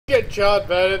Get John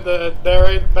Bennett the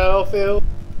narrate Battlefield.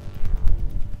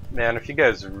 Man, if you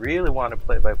guys really want a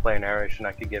play-by-play narration,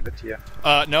 I could give it to you.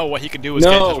 No, what he can do is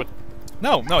get in touch with...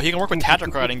 No, he can work with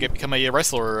Tacticrat and become a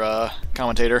wrestler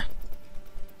commentator.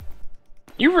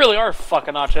 You really are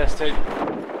fucking autistic.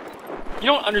 You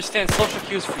don't understand social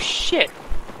cues for shit.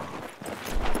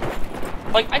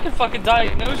 Like, I can fucking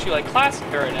diagnose you like classic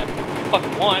right now if you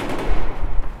fucking want.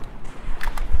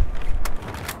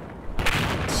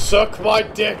 Suck my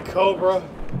dick, Cobra.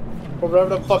 Or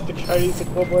whatever the fuck the Chinese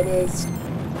equivalent is.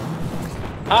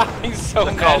 Ah, he's so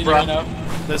the mad Cobra. you know.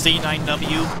 The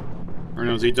Z9W. Or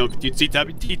no,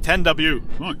 Z10W.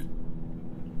 Look.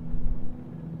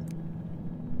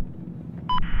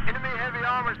 Enemy heavy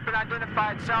armor's been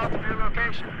identified south of your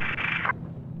location.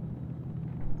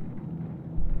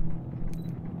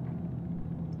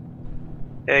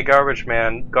 Hey, Garbage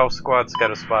Man, Golf Squad's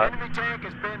got a spot. Enemy tank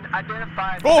has been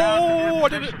identified Oh, south of your I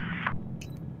did it! position.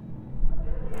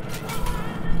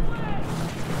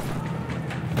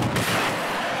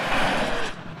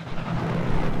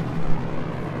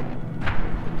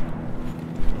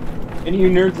 Any of you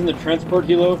nerds in the transport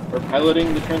helo or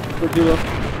piloting the transport helo?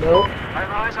 Nope. I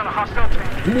have eyes on a hostile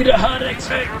tank. You need a hot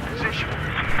exit. Your position.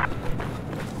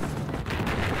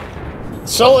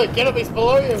 Sully, get him, he's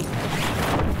below you.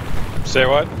 Say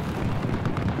what? We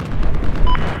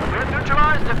have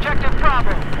neutralized objective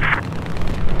Bravo.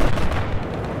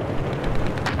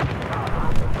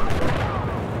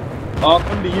 I'll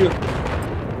come to you.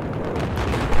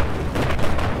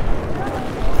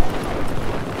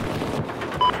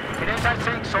 An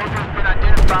anti-tank soldier has been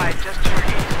identified just to your east.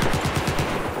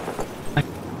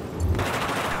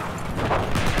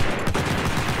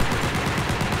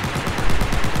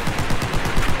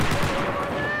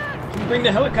 Bring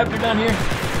the helicopter down here.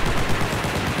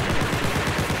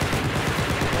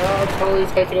 Totally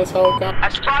taking his helicopter. I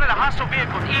spotted a hostile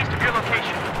vehicle east of your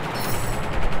location.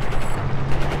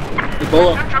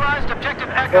 Ebola. Neutralized objective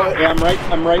Echo. Yeah,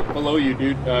 I'm right below you,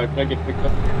 dude. Can I get picked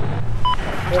up?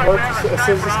 It hurts as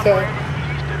soon as it's can.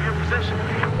 East of your position.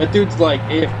 That dude's like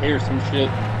AFK or some shit.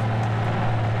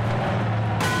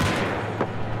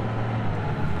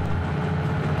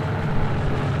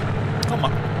 Oh my...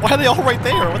 Why are they all right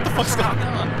there? What the fuck's going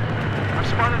on? I've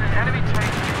spotted an enemy tank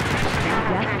east of your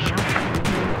location.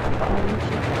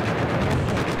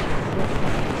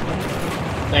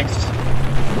 Thanks.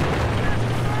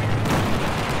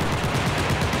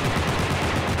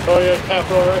 Oh yeah,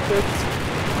 Capitol Records.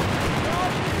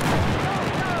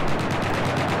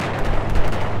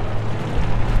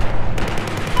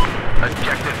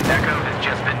 Objective Echo has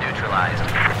just been neutralized.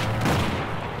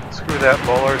 Screw that,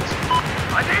 Bullards.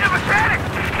 I need a mechanic!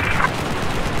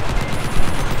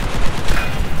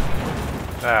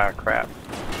 Ah, crap.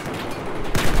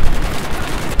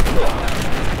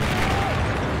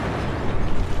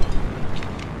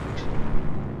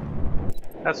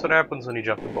 That's what happens when you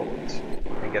jump the bullets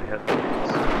and get hit.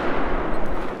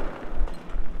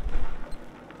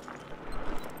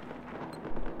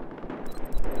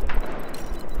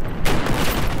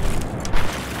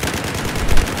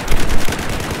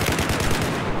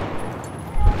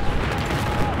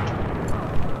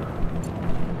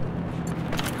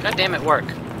 God damn it, work.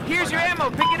 Here's your ammo,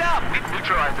 pick it up! We've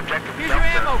neutralized objective Here's your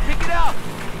ammo, pick it up!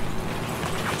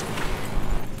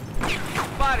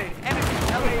 Spotted, enemy,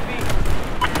 LAV.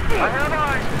 I have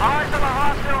eyes. Eyes on a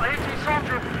hostile AT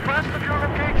soldier west of your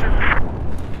location.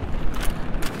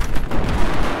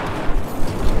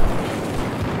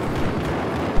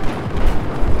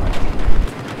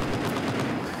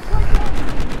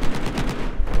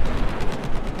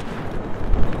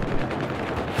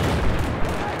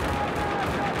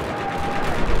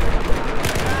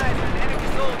 Guys, an enemy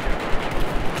soldier.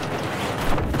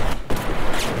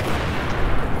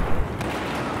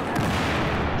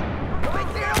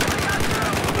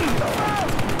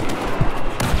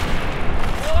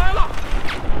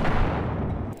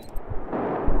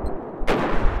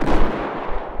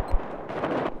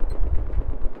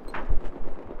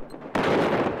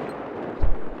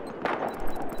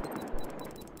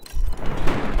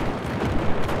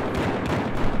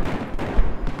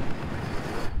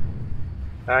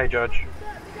 Hi, Judge.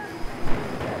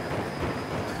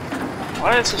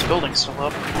 Why is this building still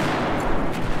up?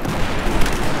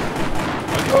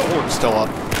 Oh, it's still up.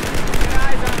 Get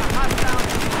eyes on a hostile.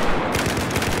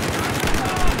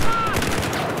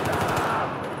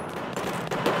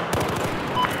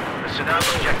 Listen up,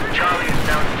 objective Charlie is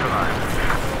now neutralized.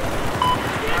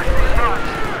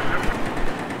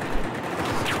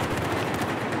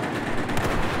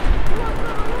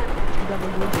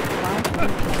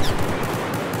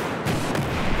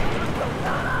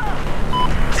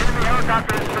 Enemy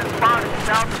helicopter has been been spotted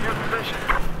south of your position.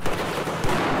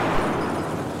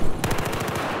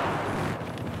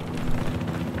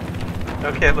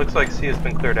 Okay, it looks like C has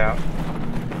been cleared out.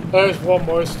 There's one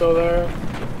more still there.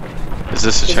 Is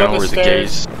this the He's channel on the where the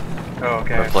stairs. gays Oh,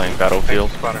 okay. are playing Battlefield?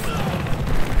 Thanks for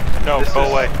spotting. No, This go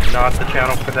is away. not the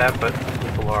channel for that, but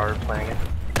people are playing it.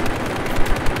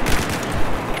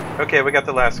 Okay, we got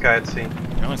the last guy at C.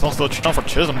 Well, it's also a channel for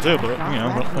Chisholm too, but you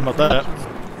know, what about that?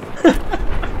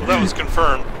 Well, that was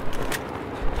confirmed.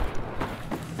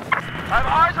 I have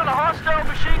eyes on a hostile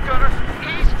machine gunner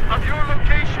east of your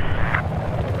location.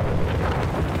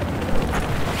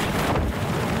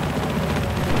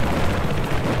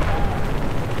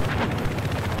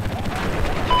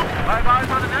 I have eyes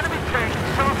on an enemy tank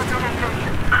south of your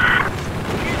location.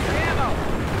 Here's your ammo.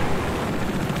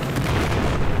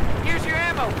 Here's your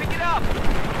ammo. Pick it up.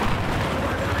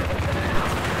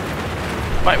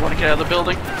 Might want to get out of the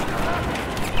building.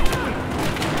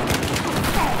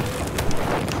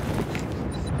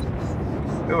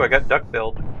 Ooh, I got duck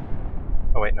billed.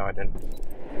 Oh wait, no I didn't.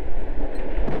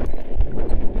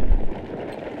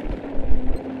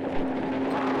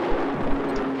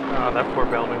 Oh, that poor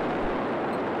building.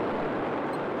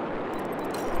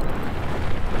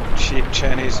 Cheap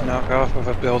Chinese knockoff of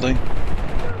a building.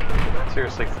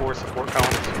 Seriously, 4 support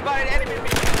columns. Spotted enemy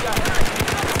machine gun.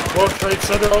 World Trade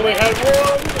Center only had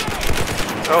one.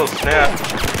 Oh snap!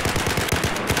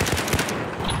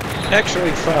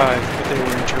 Actually 5, but they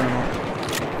were internal.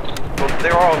 Well,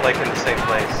 they're all like in the same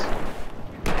place.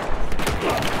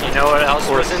 You know what else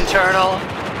was internal?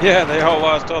 Yeah, they all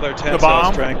lost all their tensile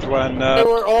bomb? strength when They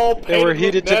were all they were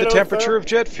heated to the metal temperature of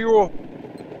jet fuel.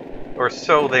 Or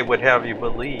so they would have you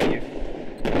believe.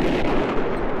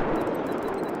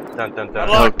 Dun dun dun.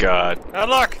 Oh god. Bad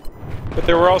luck! But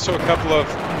there were also a couple of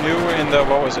new in the,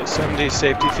 what was it, 70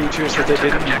 safety features that they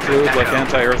didn't include, like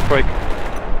anti-earthquake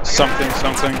something.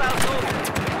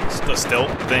 The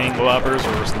stilt thing, levers,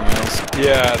 or something else.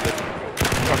 Yeah, the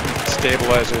fucking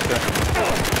stabilizer thing.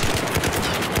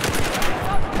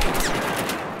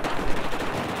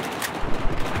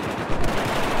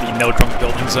 The no drunk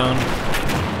building zone.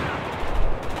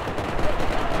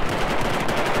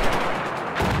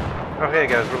 Oh hey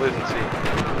guys, we're losing C.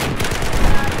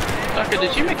 Tucker,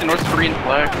 did you make the North Korean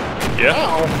flag? Yeah.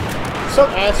 Ow. Some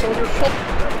asshole just shut.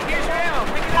 Here's your ammo.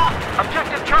 Pick it up.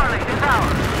 Objective Charlie is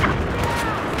ours.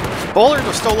 Bowlers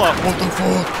are still up. What the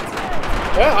fuck?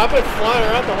 Yeah, I've been flying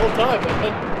around the whole time,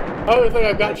 man. I don't think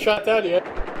I've gotten shot down yet.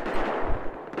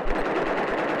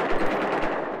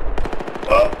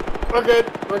 Oh, we're good.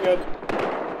 We're good.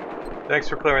 Thanks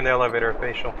for clearing the elevator,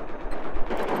 facial.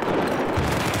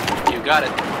 You got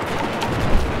it.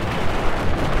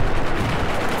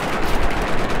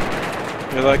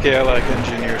 You're lucky I like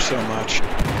engineers so much.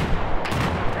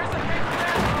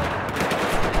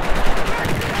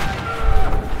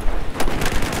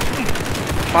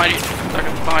 Fine.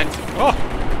 Tucker, fine. Oh!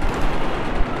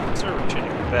 Server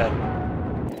cheating. Bad.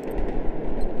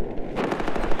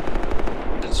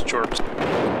 It's jorts.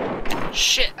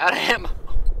 Shit, out of him.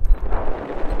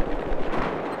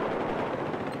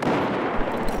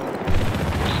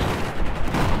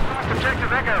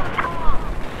 Objective Echo.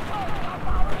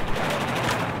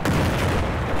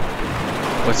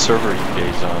 What server are you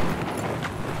guys on?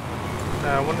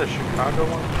 One of the Chicago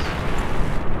ones.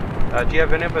 Do you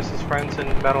have any of us as friends in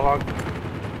Battlehog?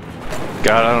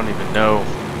 God, I don't even know.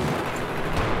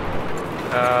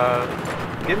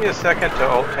 Give me a second to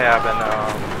alt tab and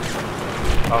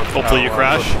Hopefully you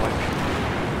crash.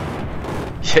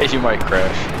 Yeah, you might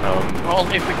crash.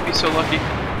 Only if we could be so lucky.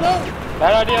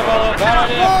 Bad idea, Bella. Bad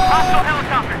idea. Hostile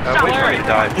helicopter. wait for me to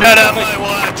die. Not on my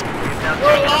watch!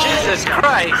 Jesus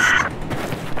Christ!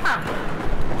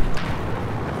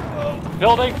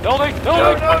 Building. Hostile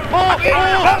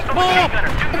machine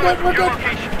gunner. Your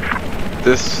location.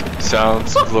 This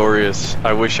sounds glorious.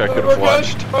 I wish I could have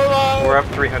watched. We're up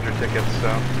 300 tickets, so.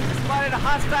 Spotted a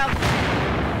hostile.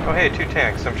 Oh hey, 2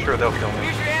 tanks. I'm sure they'll kill me.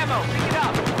 Here's your ammo. Pick it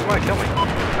up. Who might kill me?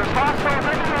 There's hostiles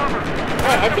heading over.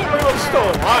 Hey, I can't believe I'm still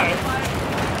alive.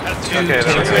 Okay,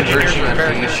 that's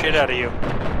Preparing the shit out of you.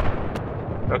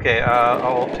 Okay, I'll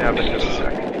alt tab in just a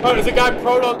second. Oh, there's a guy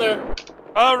prone on there.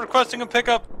 Requesting a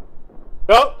pickup.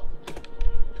 Nope.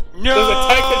 No! There's a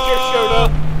tank that just showed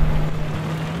up.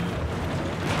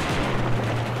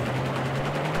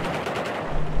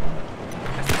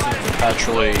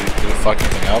 Actually, do the fucking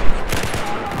thing up.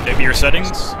 Maybe your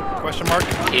settings? Question mark.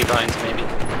 Keybinds, maybe.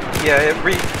 Yeah,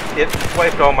 it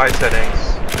wiped all my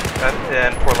settings,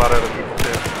 and for a lot of other people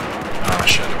too. Oh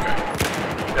shit,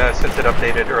 okay. Since it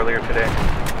updated earlier today.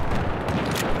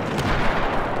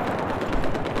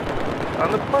 On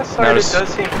the plus side, it does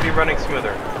seem to be running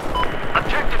smoother.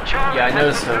 Objective Charlie. Yeah, I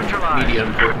noticed a media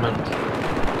improvement.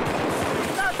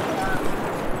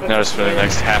 Now just for the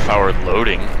next half hour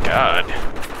loading. God.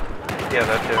 Yeah,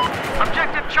 that too.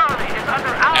 Objective Charlie is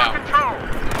under our control.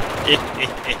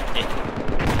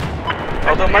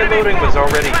 Although my loading was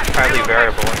already highly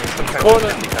variable, I mean, sometimes Corner.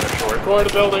 it can be kind of short. Corner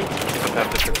building.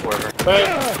 Sometimes it's a quarter. Right.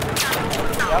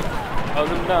 Yep. I'll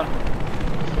zoom down.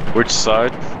 Which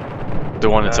side? The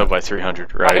one that's up by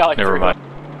 300, right? I got like Never 300.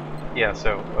 mind. Yeah,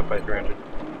 so up by 300.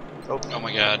 Oh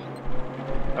my god.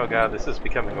 Oh god, this is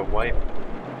becoming a wipe.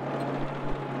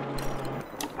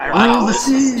 Wow, this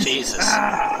is... Jesus.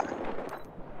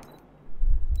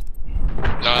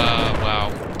 Wow.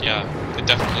 Yeah. Could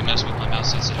definitely mess with my mouse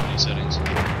sensitivity settings.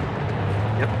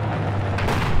 Yep.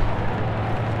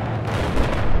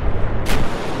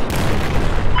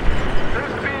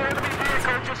 There's to be an enemy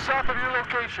vehicle just south of your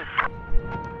location.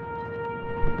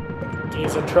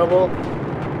 He's in trouble.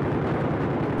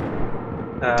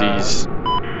 These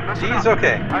D's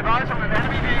okay. I've eyes on an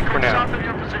enemy vehicle For now. south of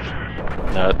your position.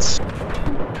 nuts.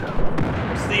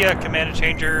 What's the command and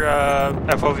changer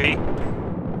FOV?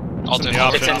 It's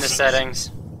in the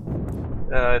settings.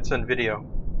 It's in video.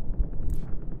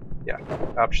 Yeah,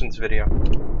 options video.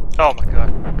 Oh my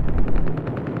god.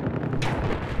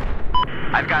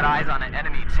 I've got eyes on an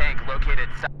enemy tank located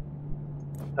south.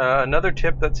 Another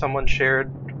tip that someone shared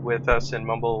with us in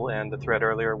Mumble and the thread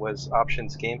earlier was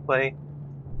options gameplay.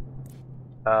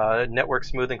 Network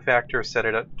smoothing factor, set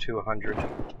it up to 100.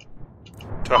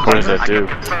 What does that do?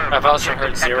 I've also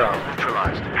heard 0.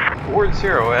 Or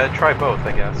 0, try both,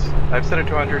 I guess. I've set it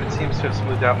to 100, it seems to have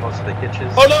smoothed out most of the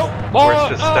hitches. Oh no! Or it's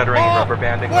just stuttering and rubber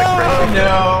banding like crazy.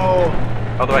 No!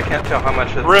 Although I can't tell how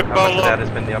much of that has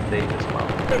been the update as well.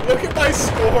 Look at my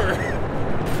score!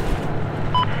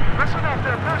 Listen up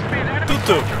there, first be an enemy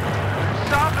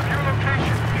south of your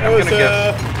location. I'm gonna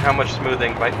guess how much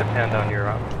smoothing might depend on your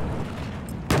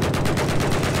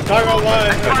Not gonna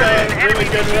lie, okay, really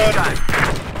good run.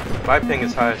 my ping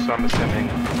is high, so I'm assuming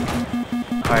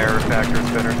higher factor is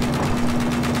better.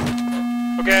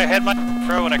 Okay, I had my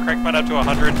pro and I cranked mine up to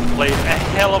 100 and played a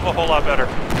hell of a whole lot better.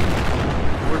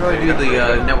 Where do I do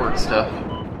the network stuff?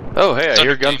 Oh, hey, I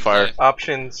hear gunfire.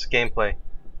 Options, gameplay.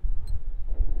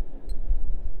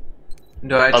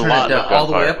 Do I turn it down all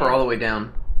the way up or all the way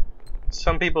down?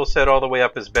 Some people said all the way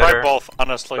up is better. Try both,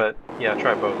 honestly. But yeah,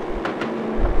 try both.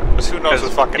 Because who knows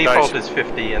with fucking default dice. is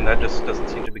 50, and that just doesn't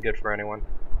seem to be good for anyone.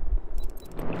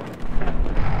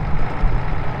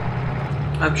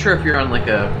 I'm sure if you're on like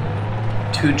a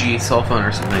 2G cell phone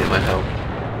or something, it might help.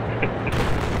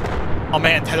 Oh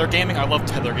man, tether gaming? I love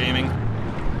tether gaming.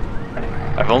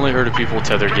 I've only heard of people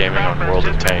tether gaming on World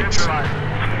of Tanks. It's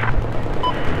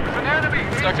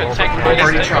not gonna take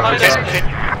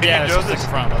Yeah, it's just in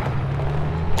front of it.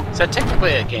 Is that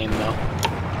technically a game though?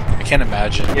 I can't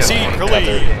imagine. Yeah, see,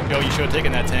 really, you should have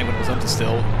taken that tank when it was empty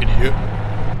still, idiot.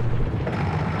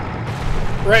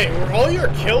 Right, were all your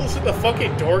kills in the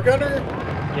fucking door gunner?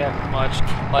 Yeah, pretty much.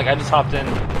 Like, I just hopped in,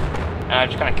 and I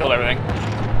just kind of killed everything.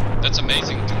 That's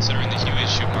amazing considering the Hueys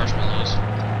shoot marshmallows.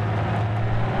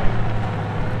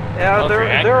 Yeah, Well,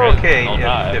 they're okay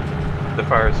if the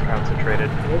fire is concentrated.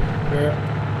 Yeah.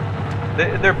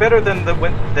 They're better than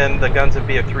the guns in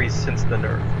BF3 since the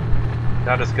nerf.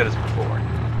 Not as good as before.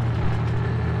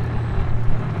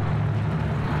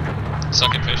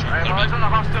 Suck it, fish.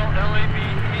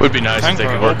 Would be nice if they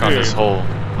could work on this whole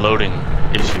loading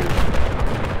issue.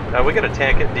 We got a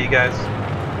tank at D, guys.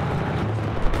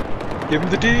 Give him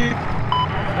the D!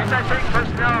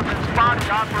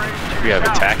 We have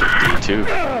attack at D too.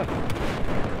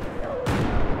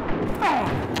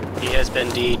 He has been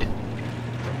D'd.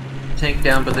 Tank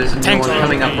down, but there's a new one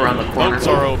coming up around the corner. Boats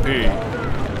are OP.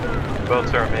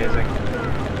 Boats are amazing.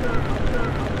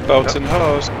 Boats and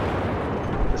hose.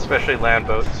 Especially land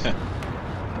boats.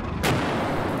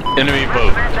 Enemy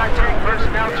boat.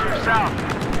 Personnel to your south.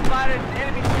 Spotted an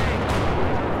enemy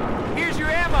tank. Here's your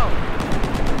ammo.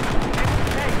 Enemy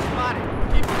tank spotted.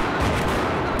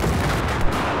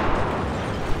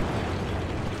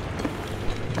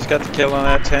 He's got the kill on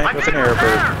that tank with an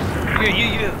airbird.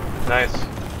 Nice.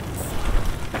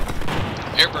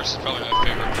 Airburst is probably my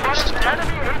favorite burst.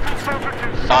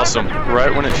 Awesome.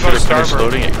 Right when it should have finished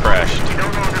loading, it crashed.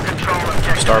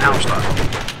 Starburst.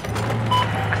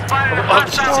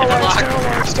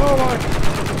 Starlock!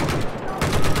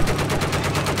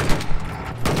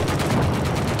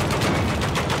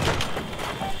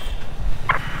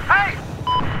 Hey!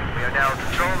 We are now in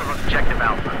control of objective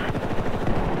Alpha.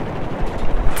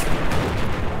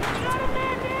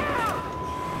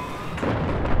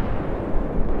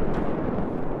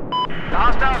 The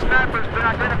hostile sniper has been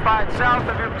identified south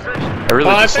of your position. I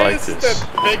really I dislike think this. this is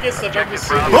the biggest I've ever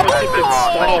seen you get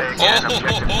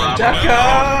stopped.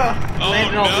 Jacka!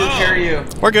 Landon, I'll repair you.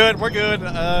 We're good, we're good.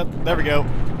 There we go.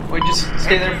 Wait, just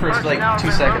stay there for like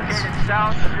 2 seconds.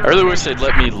 I really wish they'd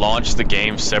let me launch the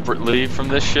game separately from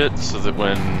this shit, so that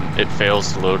when it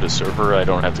fails to load a server, I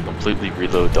don't have to completely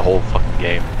reload the whole fucking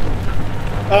game.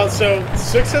 So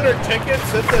 600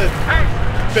 tickets, that's a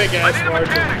big ass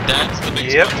margin. That's the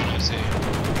biggest margin I see.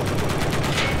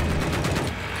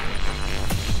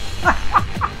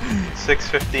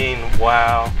 615,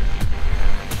 wow.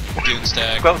 Dune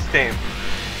stack. Close game.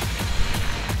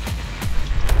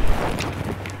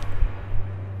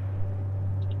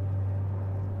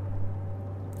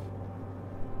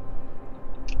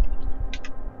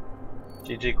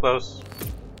 GG close.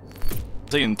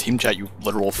 Say in team chat, you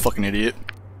literal fucking idiot.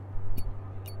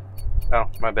 Oh,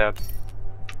 my bad.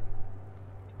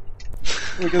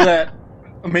 Look at that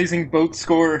amazing boat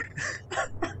score.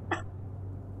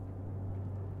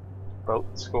 Boat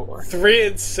score. 3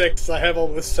 and 6, I have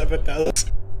almost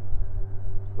 7,000.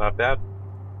 Not bad.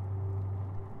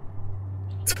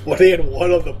 20 and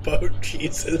 1 on the boat,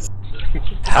 Jesus.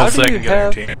 How do you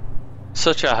have...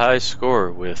 Such a high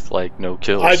score with, like, no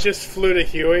kills. I just flew to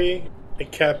Huey and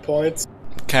cap points.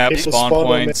 Cap, People spawn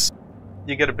points.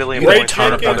 You get a billion Ray points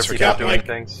for Jenkins people got doing like,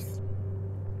 things.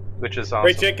 Which is awesome.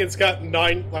 Ray Jenkins got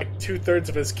 2/3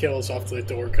 of his kills off the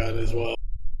door gun as well.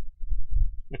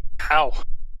 How?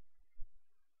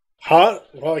 Huh?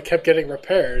 Well, I kept getting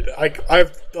repaired.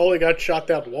 I've only got shot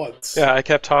down once. Yeah, I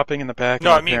kept hopping in the back.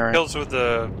 No, and I mean repairing. kills with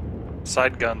the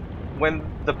side gun. When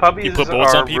the puppies put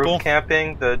bullets are on people? roof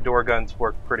camping, the door guns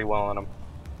work pretty well on them.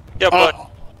 Yeah, but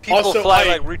people also, fly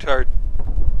like retard.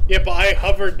 Yeah, but I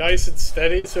hovered nice and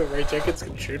steady so Ray Jenkins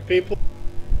can shoot people.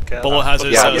 Bolo has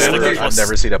his I've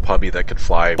never seen a puppy that could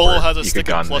fly. Bolo where has a you could stick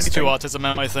gun of +2 anything.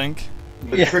 autism, I think.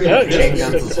 The trick with chain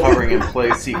guns is hovering in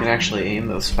place so you can actually aim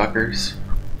those fuckers.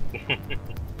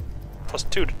 +2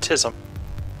 to TISM.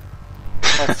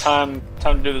 That's time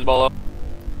to do this, Bolo.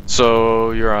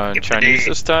 So, you're on Chinese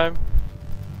this time?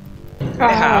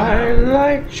 I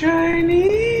like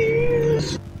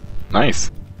Chinese.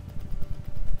 Nice.